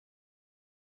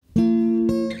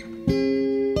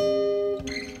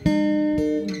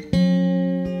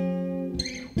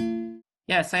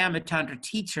Yes, I am a Tantra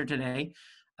teacher today.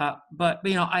 But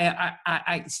you know,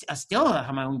 I still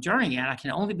have my own journey, and I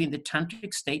can only be in the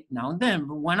tantric state now and then.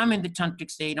 But when I'm in the tantric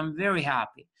state, I'm very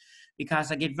happy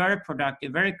because I get very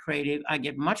productive, very creative. I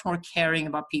get much more caring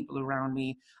about people around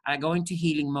me. I go into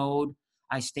healing mode.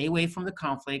 I stay away from the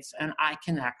conflicts, and I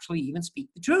can actually even speak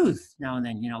the truth now and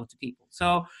then, you know, to people.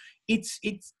 So it's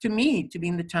to me, to be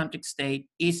in the tantric state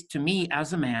is, to me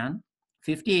as a man,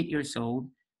 58 years old,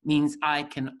 means I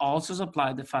can also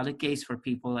supply the phallic gaze for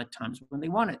people at times when they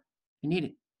want it and need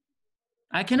it.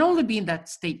 I can only be in that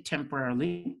state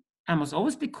temporarily. I must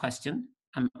always be questioned.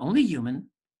 I'm only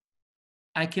human.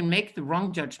 I can make the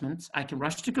wrong judgments. I can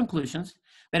rush to conclusions,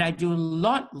 but I do a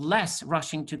lot less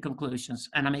rushing to conclusions,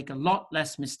 and I make a lot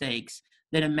less mistakes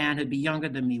than a man who'd be younger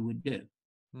than me would do.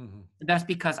 Mm-hmm. That's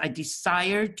because I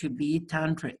desire to be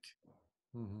tantric.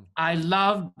 Mm-hmm. I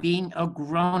love being a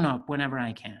grown-up whenever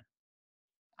I can.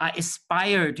 I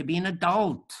aspire to be an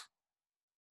adult.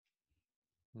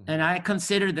 Mm-hmm. And I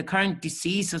consider the current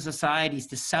disease of society is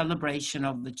the celebration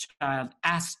of the child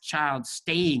as child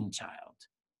staying child.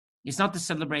 It's not the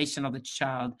celebration of the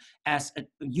child as a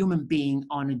human being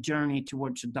on a journey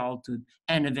towards adulthood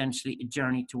and eventually a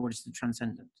journey towards the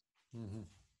transcendent. Mm-hmm.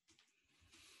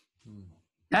 Mm-hmm.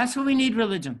 That's what we need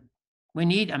religion. We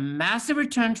need a massive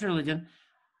return to religion.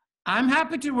 I'm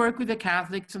happy to work with the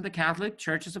Catholics and the Catholic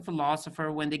Church as a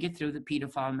philosopher when they get through the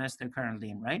pedophile mess they're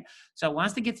currently in, right? So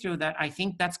once they get through that, I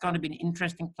think that's going to be an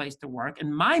interesting place to work.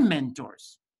 And my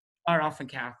mentors are often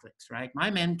Catholics, right? My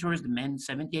mentors, the men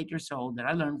 78 years old that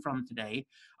I learned from today,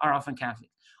 are often Catholic.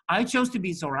 I chose to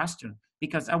be Zoroastrian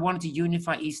because I wanted to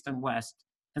unify East and West.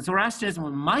 And Zoroastrianism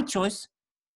was my choice,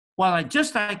 while I,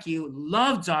 just like you,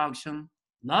 love Dzogchen,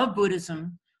 love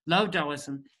Buddhism, love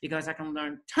Taoism, because I can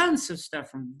learn tons of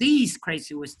stuff from these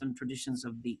crazy wisdom traditions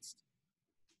of the East.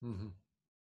 Mm-hmm.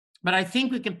 But I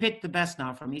think we can pick the best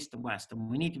now from East and West, and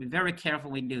we need to be very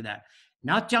careful when we do that.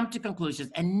 Not jump to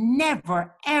conclusions, and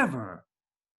never, ever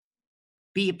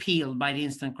be appealed by the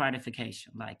instant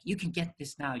gratification. Like, you can get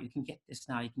this now, you can get this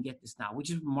now, you can get this now,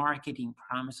 which is marketing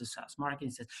promises us.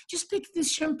 Marketing says, just pick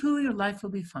this shampoo, your life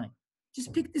will be fine.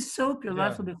 Just pick this soap, your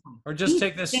life will be fine. Or just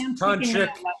take this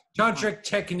tantric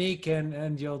technique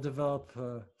and you'll develop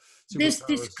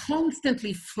this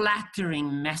constantly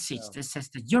flattering message that says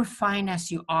that you're fine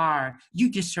as you are, you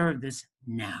deserve this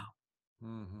now.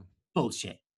 Mm-hmm.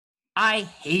 Bullshit. I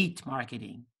hate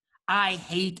marketing. I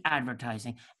hate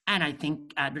advertising. And I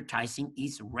think advertising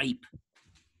is rape.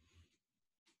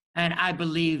 And I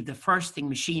believe the first thing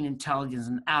machine intelligence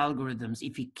and algorithms,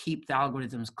 if you keep the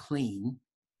algorithms clean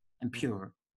and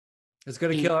pure, it's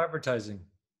going to kill advertising.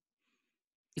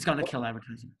 It's going to kill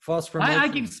advertising. False promotion.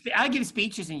 I give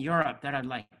speeches in Europe that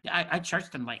I charge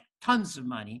them like tons of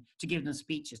money to give them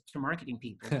speeches to marketing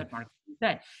people.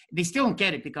 That they still don't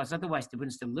get it, because otherwise they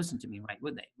wouldn't still listen to me, right?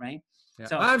 Would they? Right? Yeah.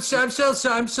 So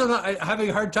I'm still not having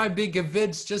a hard time being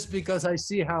convinced, just because I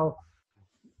see how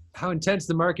intense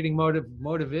the marketing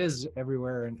motive is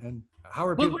everywhere, and how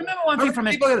are people? How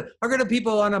are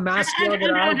people on a mass scale that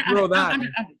outgrow that?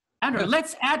 Andrew,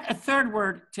 let's add a third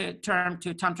word term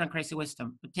to Tantra and Crazy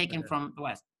Wisdom, taken from the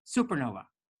West. Supernova.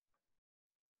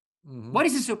 Mm-hmm. What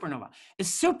is a supernova? A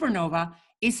supernova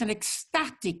is an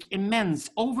ecstatic,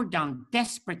 immense, overdone,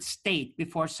 desperate state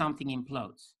before something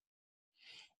implodes.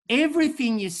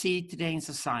 Everything you see today in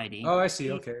society. Oh, I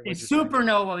see. Okay. The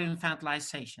supernova of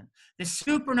infantilization, the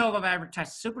supernova of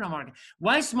advertising, supernova marketing.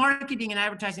 Why is marketing and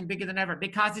advertising bigger than ever?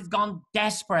 Because it's gone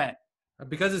desperate.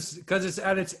 Because it's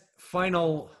at its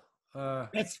final.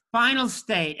 Its final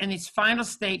state, and its final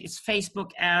state is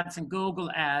Facebook ads and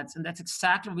Google ads, and that's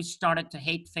exactly when we started to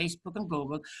hate Facebook and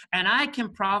Google. And I can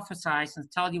prophesize and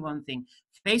tell you one thing: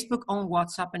 Facebook owns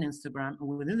WhatsApp and Instagram,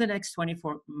 and within the next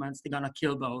 24 months, they're gonna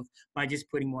kill both by just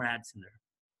putting more ads in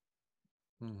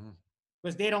there. Mm-hmm.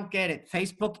 Because they don't get it.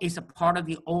 Facebook is a part of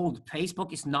the old.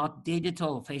 Facebook is not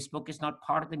digital. Facebook is not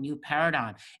part of the new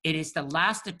paradigm. It is the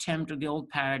last attempt of the old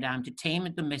paradigm to tame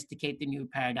and domesticate the new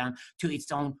paradigm to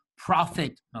its own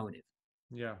profit motive.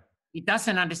 Yeah. It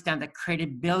doesn't understand that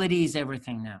credibility is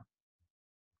everything now.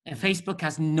 And Facebook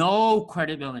has no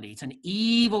credibility. It's an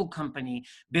evil company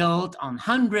built on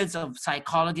hundreds of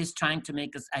psychologists trying to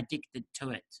make us addicted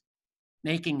to it,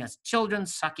 making us children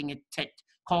sucking a tit,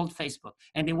 called Facebook.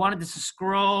 And they wanted us to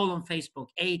scroll on Facebook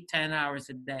 8-10 hours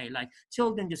a day, like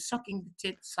children just sucking the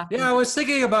tit. I was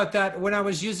thinking about that when I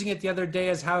was using it the other day,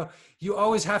 as how you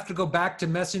always have to go back to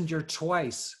Messenger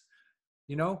twice.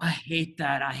 You know, I hate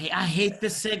that. I hate the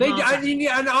signals.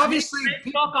 And obviously,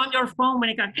 talk on your phone when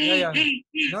it got.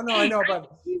 No, I know,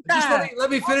 but just let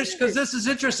me finish, because this is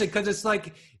interesting. Because it's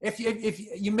like if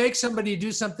you make somebody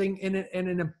do something in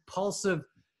an impulsive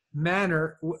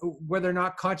manner, where they're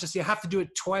not conscious, you have to do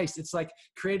it twice. It's like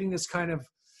creating this kind of,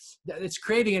 it's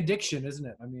creating addiction, isn't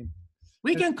it? I mean,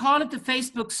 we can call it the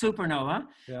Facebook supernova.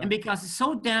 And because it's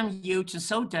so damn huge and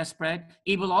so desperate,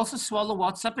 it will also swallow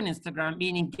WhatsApp and Instagram,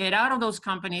 meaning get out of those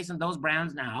companies and those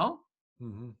brands now,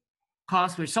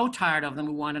 because we're so tired of them,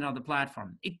 we want another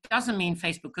platform. It doesn't mean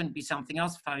Facebook couldn't be something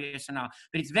else 5 years from now,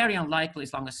 but it's very unlikely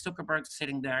as long as Zuckerberg's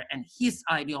sitting there and his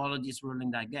ideology is ruling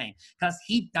that game, because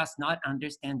he does not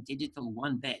understand digital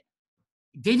one bit.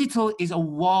 Digital is a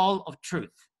wall of truth.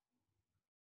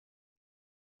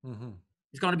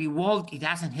 It's going to be walled. It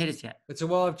hasn't hit us yet. It's a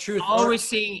wall of truth. Always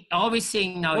seeing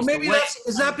now. Well, maybe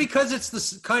is that because it's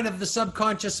the kind of the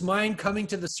subconscious mind coming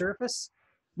to the surface?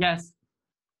 Yes.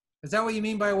 Is that what you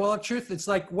mean by a wall of truth? It's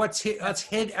like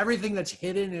everything that's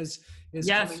hidden is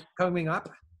coming up.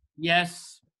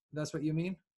 Yes. That's what you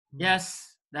mean?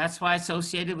 Yes. That's why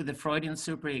associated with the Freudian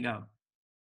superego.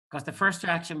 Because the first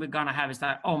reaction we're going to have is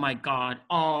that, oh my God,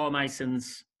 all my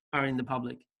sins are in the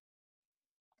public.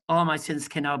 All my sins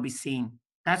cannot be seen.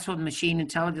 That's what machine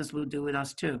intelligence will do with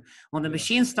us too. When the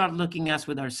machines start looking at us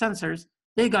with our sensors,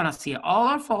 they're going to see all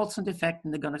our faults and defects,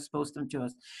 and they're going to expose them to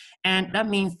us. And that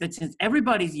means that since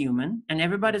everybody's human and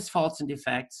everybody's faults and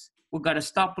defects, we've got to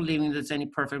stop believing there's any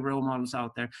perfect role models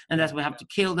out there. And that's why we have to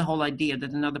kill the whole idea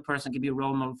that another person can be a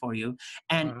role model for you,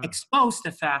 and expose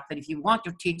the fact that if you want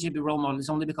your teacher to be a role model, it's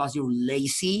only because you're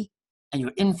lazy and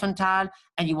you're infantile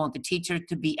and you want the teacher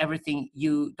to be everything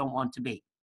you don't want to be.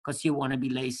 Because you want to be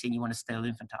lazy and you want to stay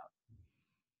infantile.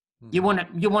 You want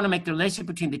to make the relationship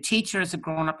between the teacher as a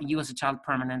grown-up and you as a child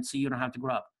permanent, so you don't have to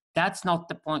grow up. That's not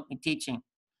the point with teaching.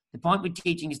 The point with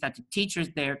teaching is that the teacher is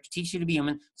there to teach you to be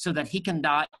human, so that he can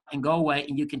die and go away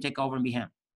and you can take over and be him.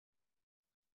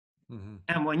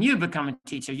 And when you become a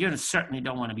teacher, you certainly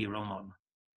don't want to be a role model.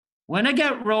 When I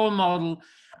get role model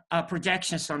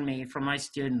projections on me from my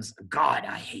students, God,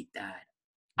 I hate that.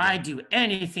 I do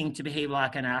anything to behave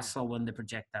like an asshole when they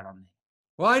project that on me.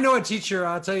 Well, I know a teacher,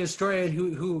 I'll tell you a story,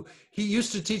 who he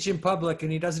used to teach in public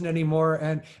and he doesn't anymore.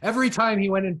 And every time he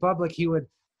went in public, he would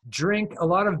drink a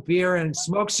lot of beer and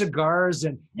smoke cigars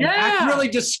and act really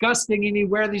disgusting. And he'd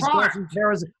wear these gloves and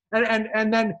cameras.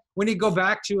 And then when he go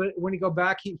back, he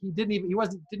didn't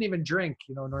even drink,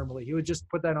 normally. He would just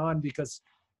put that on because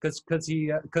that's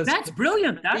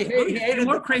brilliant. He hated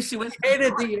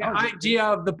the idea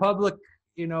of the public,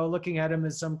 looking at him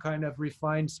as some kind of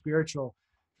refined spiritual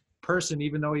person,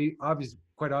 even though he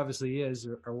quite obviously is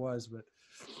or was. But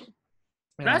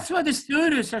that's why the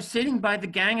students are sitting by the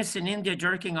gangs in India,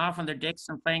 jerking off on their dicks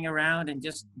and playing around and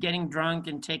just getting drunk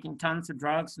and taking tons of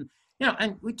drugs. And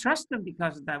and we trust them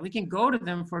because of that. We can go to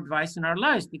them for advice in our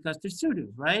lives because they're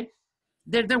students, right?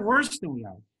 They're worse than we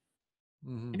are.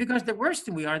 And because they're worse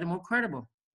than we are, they're more credible.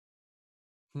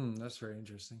 That's very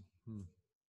interesting.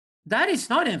 That is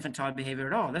not infantile behavior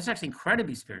at all. That's actually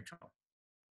incredibly spiritual.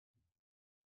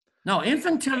 No,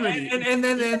 infantility. And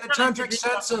then the tantric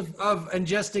sense of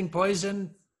ingesting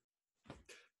poison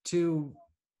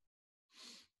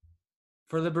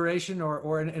for liberation,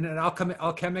 or in an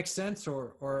alchemic sense,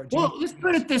 or well, let's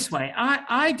put it this way.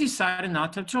 I decided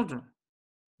not to have children.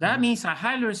 That means I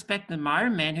highly respect and admire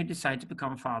men who decide to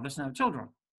become fathers and have children.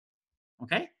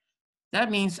 Okay? That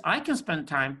means I can spend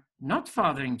time not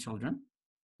fathering children.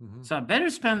 So I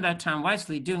better spend that time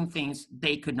wisely doing things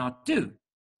they could not do.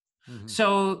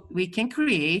 So we can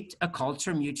create a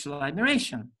culture of mutual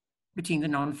admiration between the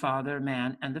non-father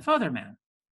man and the father man.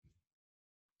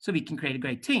 So we can create a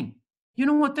great team. You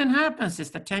know what then happens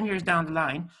is that 10 years down the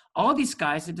line, all these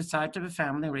guys that decide to have a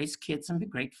family, raise kids, and be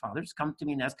great fathers come to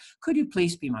me and ask, could you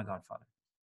please be my godfather?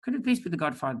 Could you please be the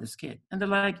godfather of this kid? And they're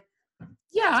like,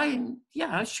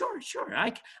 sure.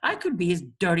 I could be his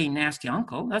dirty, nasty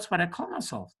uncle. That's what I call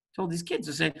myself. I told these kids,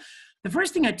 I said, the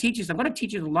first thing I teach is I'm going to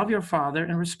teach you to love your father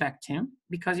and respect him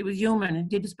because he was human and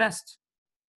did his best.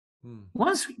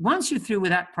 Once you're through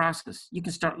with that process, you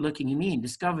can start looking at me and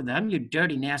discover that I'm your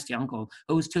dirty, nasty uncle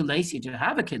who was too lazy to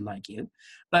have a kid like you.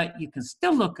 But you can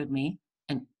still look at me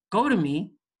and go to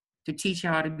me to teach you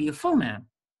how to be a full man.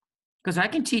 Because I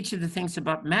can teach you the things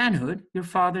about manhood your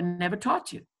father never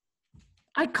taught you.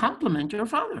 I compliment your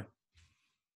father.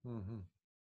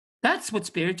 That's what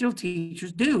spiritual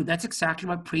teachers do. That's exactly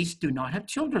why priests do not have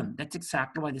children. That's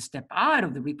exactly why they step out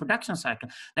of the reproduction cycle.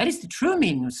 That is the true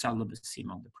meaning of celibacy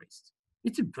among the priests.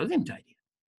 It's a brilliant idea.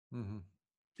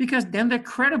 Because then they're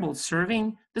credible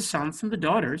serving the sons and the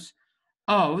daughters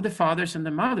of the fathers and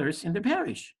the mothers in the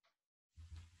parish.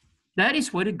 That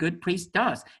is what a good priest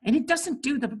does. And he doesn't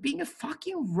do that by being a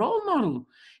fucking role model.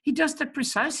 He does that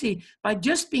precisely by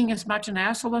just being as much an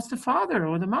asshole as the father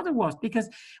or the mother was. Because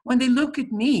when they look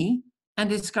at me and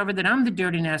discover that I'm the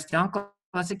dirty, nasty uncle,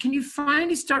 I said, can you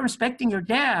finally start respecting your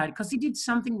dad? Because he did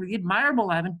something really admirable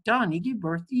I haven't done. He gave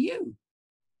birth to you.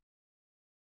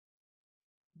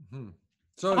 Mm-hmm.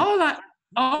 So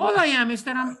all I am is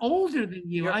that I'm older than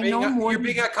you. I know more. You're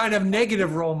being a kind of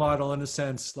negative role model in a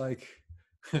sense, like,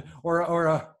 or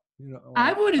a, you know.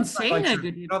 I wouldn't say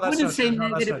negative. No, I wouldn't say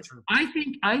negative.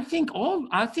 I think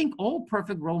all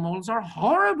perfect role models are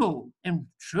horrible and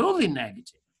truly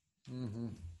negative. Mm-hmm.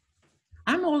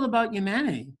 I'm all about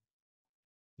humanity.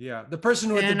 Yeah, the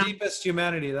person with the deepest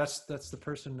humanity. That's the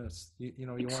person that's you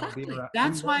exactly. want to be around.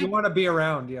 That's why you want to be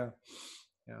around. Yeah.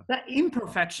 Yeah. That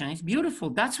imperfection is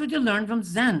beautiful. That's what you learn from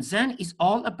Zen. Zen is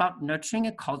all about nurturing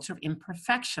a culture of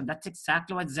imperfection. That's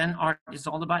exactly what Zen art is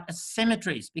all about,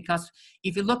 asymmetries. Because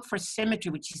if you look for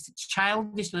symmetry, which is a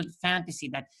childish little fantasy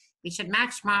that we should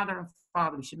match mother and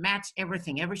father, we should match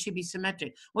everything, everything should be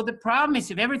symmetric. Well, the problem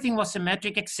is if everything was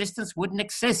symmetric, existence wouldn't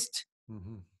exist.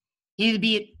 Mm-hmm. It'd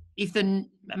be, if the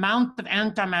amount of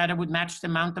antimatter would match the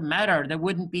amount of matter, there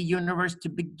wouldn't be universe to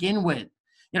begin with.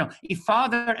 You know, if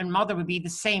father and mother would be the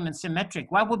same and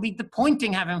symmetric, what would be the point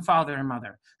in having father and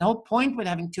mother? The whole point with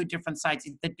having two different sides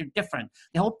is that they're different.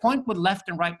 The whole point with left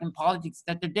and right in politics is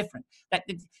that they're different.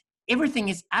 Everything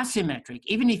is asymmetric.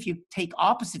 Even if you take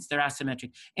opposites, they're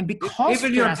asymmetric. And because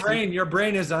even your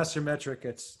brain is asymmetric.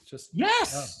 It's just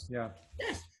yes, yeah.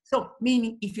 Yes. So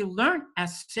meaning, if you learn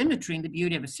asymmetry and the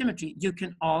beauty of asymmetry, you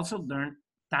can also learn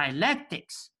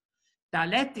dialectics.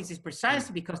 Dialectics is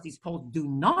precisely because these poles do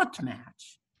not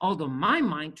match. Although my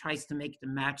mind tries to make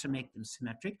them match and make them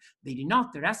symmetric, they do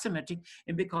not, they're asymmetric.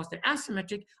 And because they're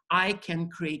asymmetric, I can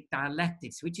create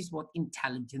dialectics, which is what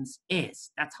intelligence is.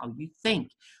 That's how you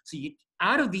think. So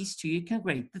out of these two, you can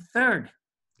create the third.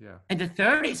 Yeah. And the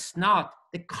third is not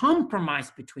the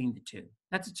compromise between the two.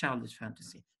 That's a childish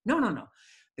fantasy. No.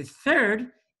 The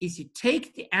third is you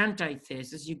take the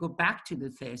antithesis, you go back to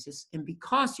the thesis, and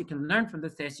because you can learn from the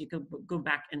thesis, you can go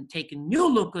back and take a new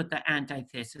look at the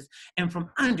antithesis, and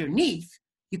from underneath,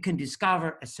 you can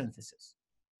discover a synthesis.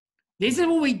 This is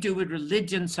what we do with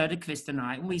religion, Söderqvist and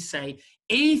I, and we say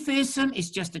atheism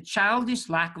is just a childish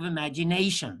lack of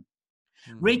imagination.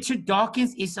 Mm-hmm. Richard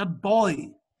Dawkins is a boy.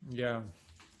 Yeah,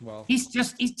 well. It's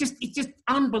just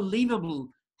unbelievable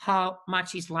how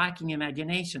much he's lacking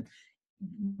imagination.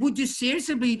 Would you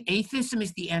seriously believe atheism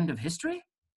is the end of history?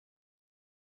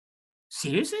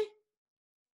 Seriously?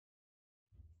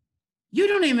 You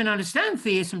don't even understand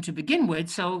theism to begin with,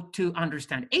 so to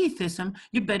understand atheism,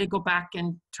 you better go back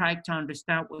and try to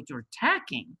understand what you're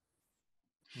attacking.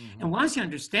 Mm-hmm. And once you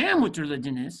understand what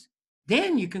religion is,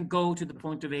 then you can go to the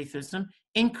point of atheism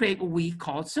and create what we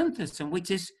call synthesis,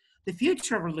 which is the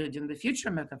future of religion, the future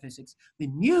of metaphysics, the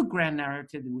new grand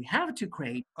narrative that we have to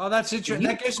create. Oh, that's interesting.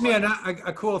 That gives me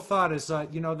a cool thought is,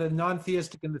 the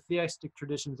non-theistic and the theistic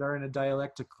traditions are in a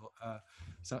dialectical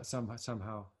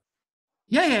somehow.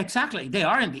 Yeah, exactly. They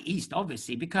are in the East,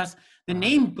 obviously, because the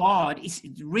name God is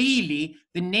really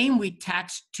the name we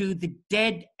attach to the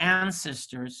dead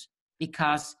ancestors,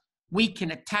 because we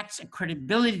can attach a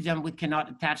credibility to them we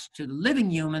cannot attach to the living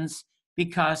humans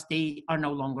because they are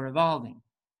no longer evolving.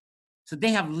 So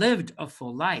they have lived a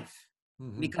full life.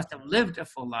 Mm-hmm. Because they've lived a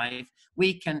full life,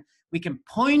 we can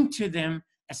point to them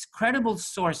as credible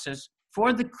sources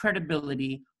for the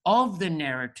credibility of the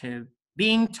narrative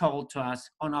being told to us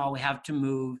on how we have to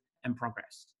move and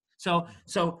progress. So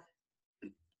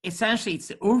essentially, it's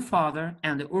the Urfather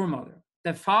and the Urmother,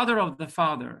 the father of the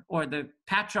father, or the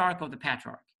patriarch of the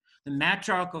patriarch, the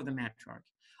matriarch of the matriarch,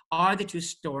 are the two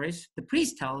stories the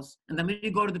priest tells. And then when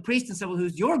you go to the priest and say, well,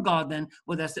 who's your God then?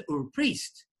 Well, that's the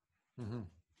Ur-priest. Mm-hmm.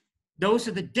 Those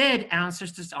are the dead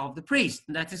ancestors of the priest.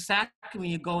 And that's exactly when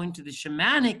you go into the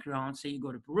shamanic realm. So you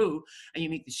go to Peru and you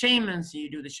meet the shamans and you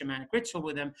do the shamanic ritual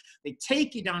with them. They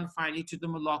take you down finally to the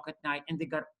Moloch at night, and they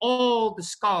got all the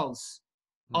skulls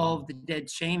of the dead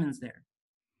shamans there,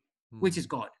 which is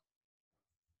God.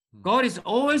 God is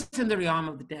always in the realm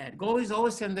of the dead. God is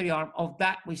always in the realm of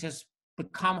that which has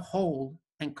become whole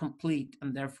and complete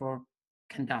and therefore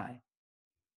can die.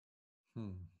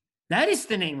 That is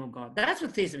the name of God. That's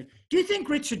what theism is. Do you think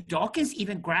Richard Dawkins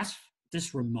even grasped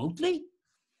this remotely?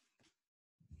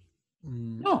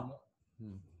 No.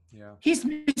 Yeah. He's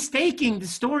mistaking the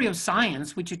story of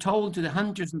science, which you told to the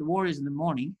hunters and the warriors in the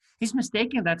morning. He's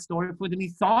mistaking that story for the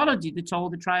mythology that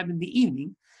told the tribe in the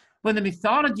evening, when the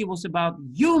mythology was about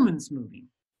humans moving.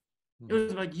 It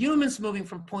was about humans moving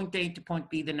from point A to point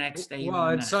B the next day. Well,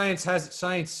 and science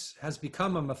has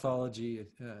become a mythology,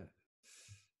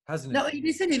 hasn't it? No, it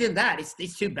isn't even that.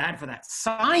 It's too bad for that.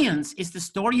 Science is the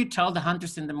story you tell the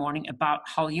hunters in the morning about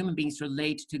how human beings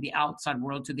relate to the outside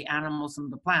world, to the animals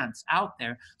and the plants out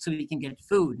there, so we can get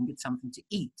food and get something to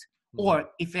eat. Or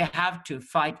if they have to,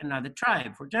 fight another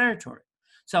tribe for territory.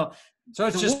 So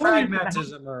it's just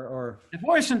pragmatism or the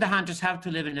warriors and the hunters have to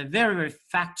live in a very, very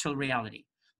factual reality.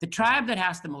 The tribe that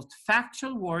has the most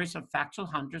factual warriors or factual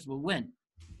hunters will win.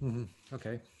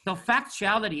 Okay. So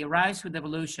factuality arrives with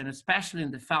evolution, especially in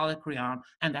the phallic realm,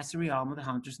 and that's the realm of the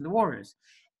hunters and the warriors.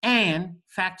 And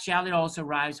factuality also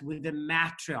arrives with the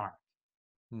matriarch.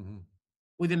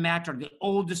 With the matriarch, the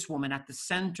oldest woman at the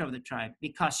center of the tribe,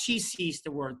 because she sees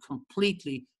the world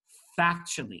completely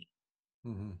factually.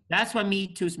 That's why Me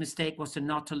Too's mistake was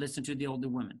not to listen to the older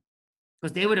women.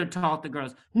 Because they would have taught the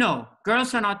girls, no,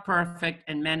 girls are not perfect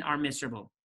and men are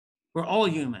miserable. We're all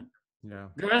human. Yeah.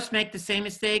 Girls make the same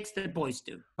mistakes that boys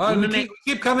do. We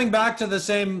keep coming back to the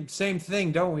same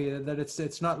thing, don't we? That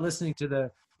it's not listening to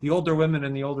the older women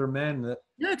and the older men.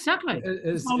 Yeah, exactly.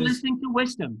 It's not listening to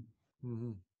wisdom.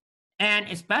 And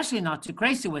especially not to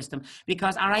crazy wisdom,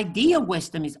 because our idea of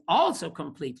wisdom is also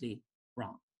completely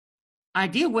wrong.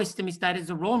 Idea of wisdom is that it's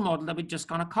a role model that we're just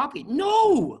going to copy.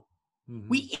 No!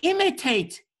 We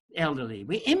imitate elderly.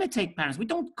 We imitate parents. We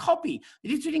don't copy. The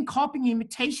difference between copying and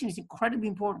imitation is incredibly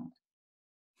important.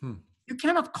 You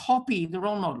cannot copy the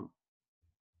role model.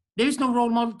 There is no role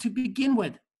model to begin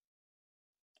with.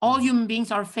 All human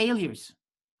beings are failures.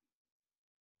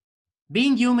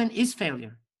 Being human is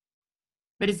failure.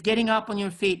 But it's getting up on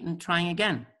your feet and trying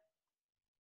again.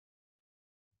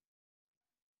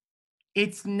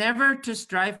 It's never to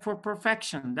strive for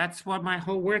perfection. That's what my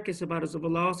whole work is about as a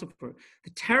philosopher. The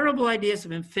terrible ideas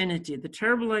of infinity, the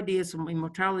terrible ideas of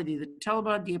immortality, the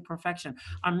terrible idea of perfection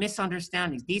are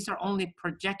misunderstandings. These are only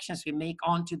projections we make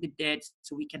onto the dead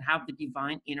so we can have the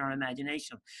divine in our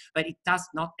imagination. But it does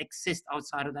not exist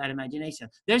outside of that imagination.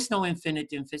 There's no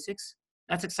infinity in physics.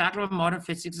 That's exactly what modern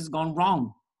physics has gone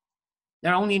wrong.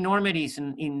 There are only enormities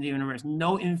in the universe,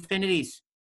 no infinities.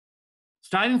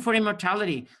 Striving for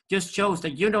immortality just shows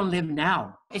that you don't live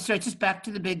now. It stretches back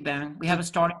to the Big Bang. We have a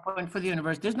starting point for the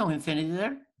universe. There's no infinity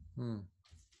there.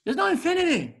 There's no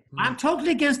infinity. I'm totally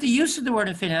against the use of the word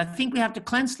infinity. I think we have to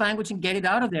cleanse language and get it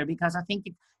out of there, because I think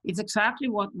it's exactly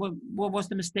what was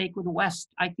the mistake with the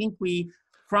West. I think we,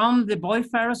 from the boy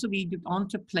pharaohs of Egypt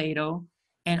onto Plato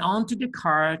and onto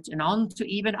Descartes and onto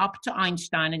even up to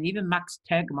Einstein and even Max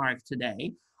Tegmark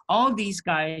today, all these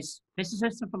guys,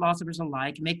 physicists and philosophers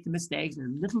alike, make the mistakes. They're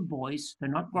little boys. They're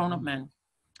not grown-up men.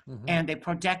 And they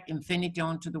project infinity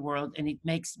onto the world, and it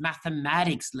makes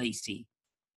mathematics lazy.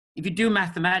 If you do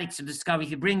mathematics to discover,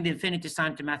 if you bring the infinity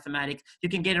sign to mathematics, you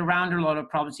can get around a lot of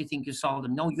problems you think you solved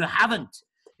them. No, you haven't,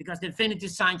 because the infinity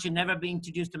sign should never be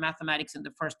introduced to mathematics in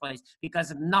the first place,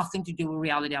 because it has nothing to do with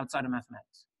reality outside of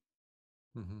mathematics.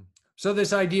 So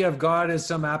this idea of God as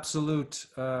some absolute,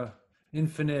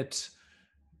 infinite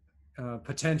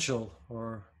potential,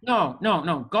 or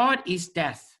no, God is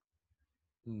death.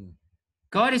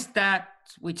 God is that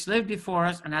which lived before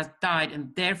us and has died,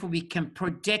 and therefore we can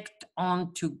project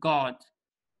onto God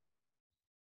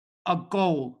a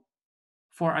goal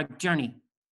for a journey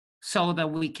so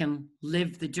that we can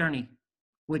live the journey,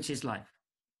 which is life.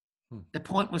 The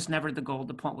point was never the goal.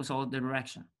 The point was all the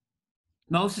direction.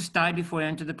 Moses died before he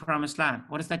entered the promised land.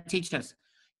 What does that teach us?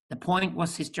 The point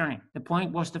was his journey. The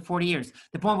point was the 40 years.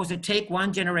 The point was to take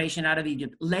one generation out of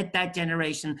Egypt, let that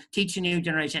generation teach a new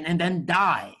generation, and then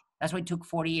die. That's why it took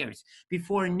 40 years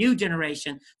before a new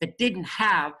generation that didn't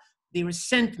have the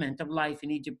resentment of life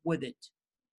in Egypt with it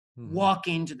walk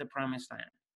into the promised land.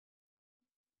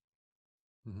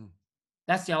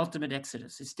 That's the ultimate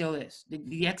Exodus. It still is.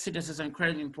 The Exodus is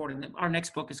incredibly important. Our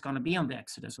next book is going to be on the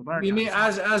Exodus. You mean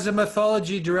as a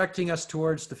mythology directing us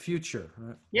towards the future,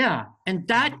 right? Yeah, and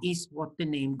that is what the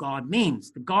name God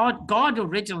means. God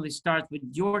originally starts with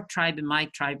your tribe and my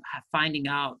tribe finding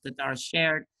out that our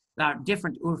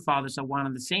different Ur-fathers are one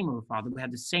and the same Ur-father. We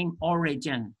have the same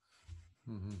origin.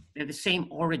 They have the same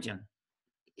origin.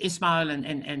 Ismail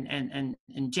and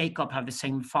Jacob have the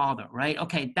same father, right?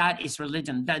 Okay, that is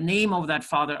religion. The name of that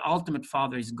father, ultimate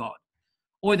father, is God.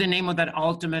 Or the name of that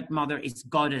ultimate mother is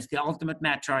Goddess. The ultimate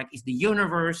matriarch is the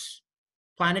universe,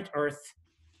 planet Earth,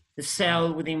 the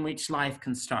cell within which life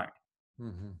can start.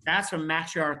 That's what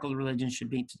matriarchal religion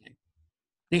should be today.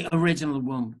 The original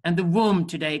womb. And the womb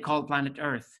today called planet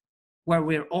Earth, where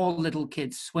we're all little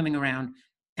kids swimming around.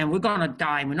 And we're going to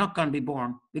die. We're not going to be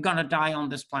born. We're going to die on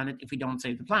this planet if we don't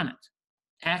save the planet.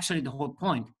 Actually, the whole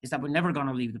point is that we're never going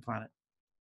to leave the planet.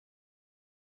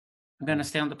 are going to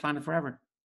stay on the planet forever.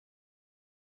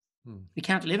 We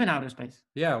can't live in outer space.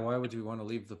 Yeah, why would you want to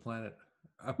leave the planet?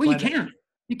 Well, you can't.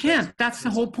 You can't. That's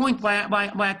the whole point why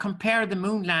I compare the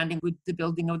moon landing with the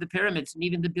building of the pyramids and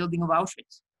even the building of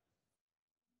Auschwitz.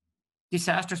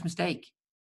 Disastrous mistake.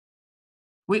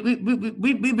 We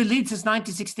believed since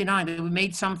 1969 that we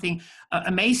made something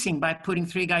amazing by putting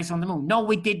 3 guys on the moon. No,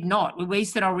 we did not. We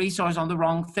wasted our resource on the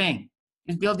wrong thing.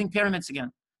 It's building pyramids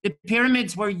again. The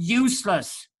pyramids were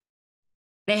useless.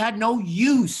 They had no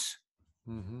use.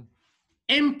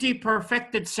 Empty,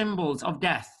 perfected symbols of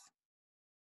death.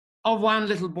 Of one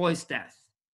little boy's death.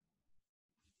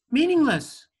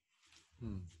 Meaningless.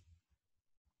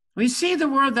 When you see the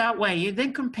world that way, you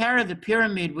then compare the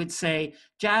pyramid with, say,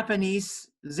 Japanese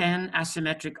Zen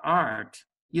asymmetric art.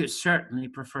 You certainly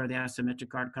prefer the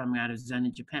asymmetric art coming out of Zen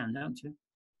in Japan, don't you?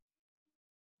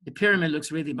 The pyramid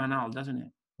looks really banal, doesn't it?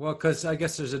 Well, because I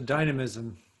guess there's a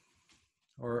dynamism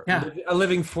or a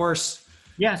living force.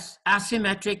 Yes,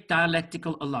 asymmetric,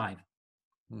 dialectical, alive.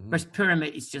 Whereas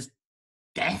pyramid is just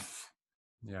death.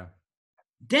 Yeah.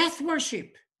 Death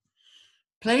worship.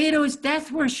 Plato is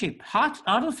death worship.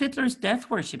 Adolf Hitler is death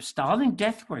worship. Stalin,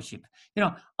 death worship. You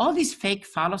know, all these fake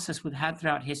phalluses we've had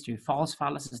throughout history, false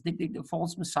phalluses, the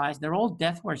false messiahs, they're all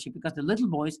death worship because the little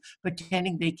boys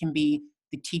pretending they can be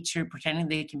the teacher, pretending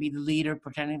they can be the leader,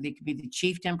 pretending they can be the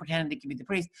chieftain, pretending they can be the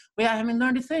priest, without having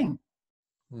learned a thing.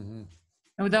 And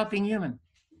without being human.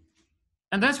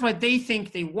 And that's why they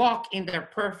think they walk in their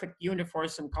perfect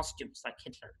uniforms and costumes, like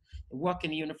Hitler. They walk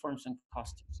in the uniforms and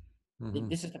costumes.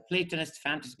 This is the Platonist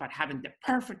fantasy about having the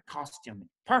perfect costume,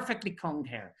 perfectly combed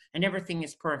hair, and everything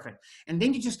is perfect. And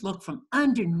then you just look from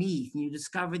underneath and you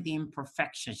discover the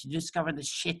imperfections. You discover the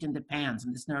shit in the pants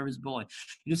and this nervous boy.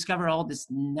 You discover all this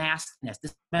nastiness,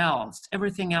 the smells,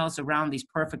 everything else around these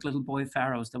perfect little boy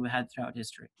pharaohs that we had throughout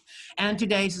history. And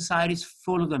today's society is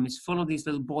full of them. It's full of these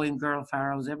little boy and girl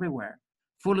pharaohs everywhere,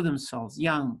 full of themselves,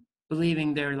 young,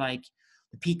 believing they're like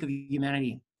the peak of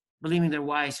humanity, believing they're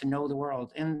wise and know the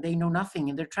world, and they know nothing,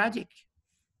 and they're tragic.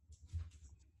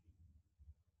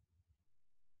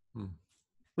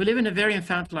 We live in a very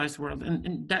infantilized world,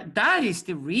 and that is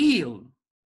the real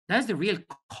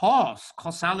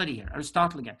causality here.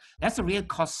 Aristotle again. That's the real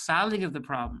causality of the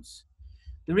problems.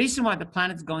 The reason why the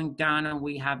planet's going down and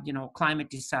we have, climate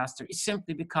disaster is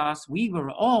simply because we were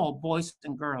all boys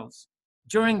and girls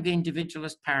during the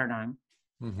individualist paradigm.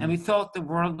 And we thought the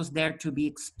world was there to be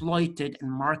exploited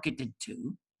and marketed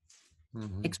to.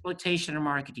 Exploitation and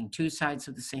marketing, 2 sides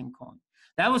of the same coin.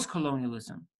 That was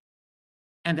colonialism.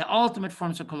 And the ultimate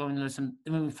forms of colonialism,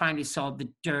 when we finally saw the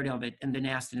dirt of it and the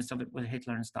nastiness of it with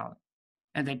Hitler and Stalin,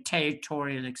 and the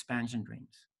territorial expansion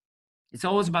dreams. It's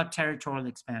always about territorial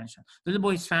expansion. Little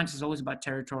boy's fantasy is always about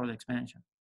territorial expansion.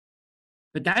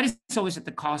 But that is always at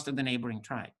the cost of the neighboring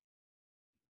tribe.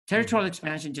 Territorial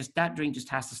expansion, that dream just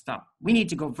has to stop. We need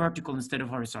to go vertical instead of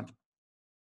horizontal.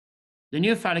 The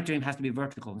new phallic dream has to be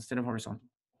vertical instead of horizontal.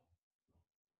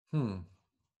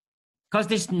 Because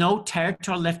there's no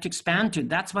territory left to expand to.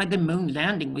 That's why the moon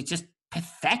landing was just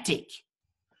pathetic.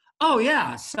 Oh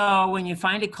yeah, so when you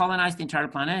finally colonized the entire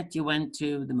planet, you went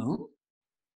to the moon?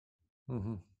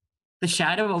 The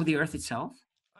shadow of the Earth itself?